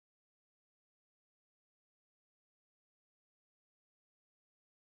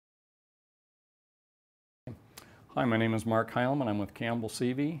Hi, my name is Mark Heilman. I'm with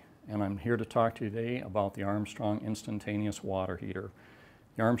Campbell-Sevey, and I'm here to talk to you today about the Armstrong Instantaneous Water Heater.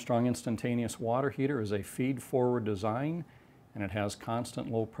 The Armstrong Instantaneous Water Heater is a feed-forward design, and it has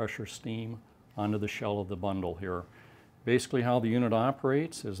constant low-pressure steam onto the shell of the bundle here. Basically how the unit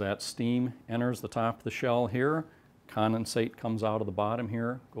operates is that steam enters the top of the shell here, condensate comes out of the bottom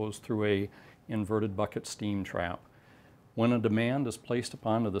here, goes through a inverted bucket steam trap. When a demand is placed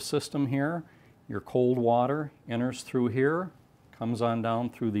upon the system here, your cold water enters through here, comes on down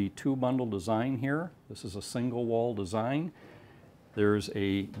through the two bundle design here. This is a single wall design. There's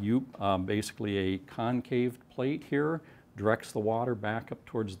basically a concave plate here, directs the water back up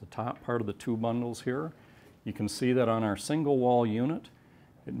towards the top part of the two bundles here. You can see that on our single wall unit,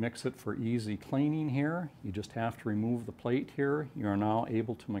 it makes it for easy cleaning here. You just have to remove the plate here. You are now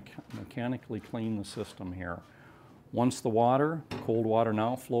able to mechanically clean the system here. Once the cold water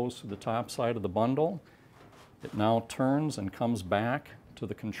now flows through the top side of the bundle, it now turns and comes back to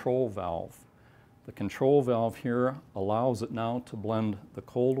the control valve. The control valve here allows it now to blend the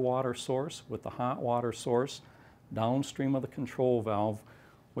cold water source with the hot water source downstream of the control valve,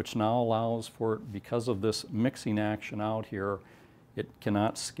 which now allows for, because of this mixing action out here, it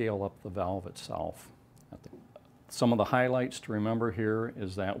cannot scale up the valve itself. Some of the highlights to remember here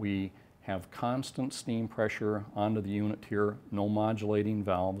is that we have constant steam pressure onto the unit here, no modulating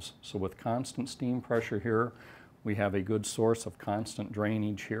valves. So with constant steam pressure here, we have a good source of constant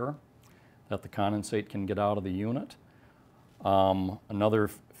drainage here that the condensate can get out of the unit. Another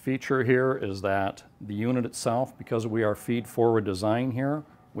feature here is that the unit itself, because we are feed-forward design here,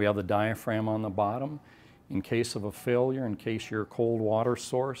 we have the diaphragm on the bottom. In case of a failure, in case your cold water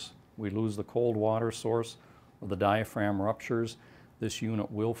source, we lose the cold water source or the diaphragm ruptures, this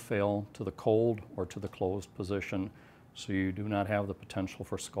unit will fail to the cold or to the closed position, so you do not have the potential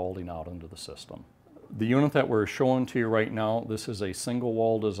for scalding out into the system. The unit that we're showing to you right now, this is a single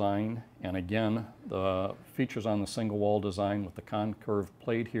wall design, and again, the features on the single wall design with the concave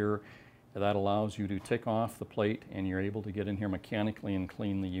plate here, that allows you to take off the plate and you're able to get in here mechanically and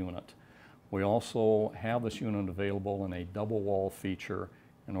clean the unit. We also have this unit available in a double wall feature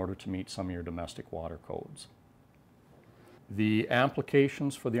in order to meet some of your domestic water codes. The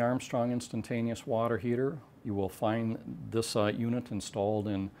applications for the Armstrong Instantaneous Water Heater, you will find this unit installed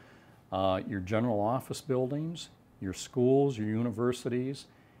in your general office buildings, your schools, your universities,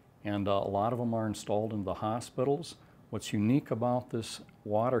 and a lot of them are installed in the hospitals. What's unique about this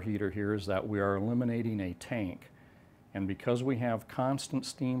water heater here is that we are eliminating a tank. And because we have constant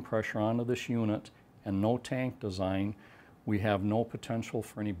steam pressure onto this unit and no tank design, we have no potential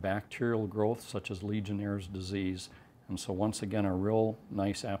for any bacterial growth such as Legionnaire's disease. And so once again, a real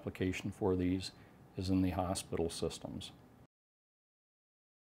nice application for these is in the hospital systems.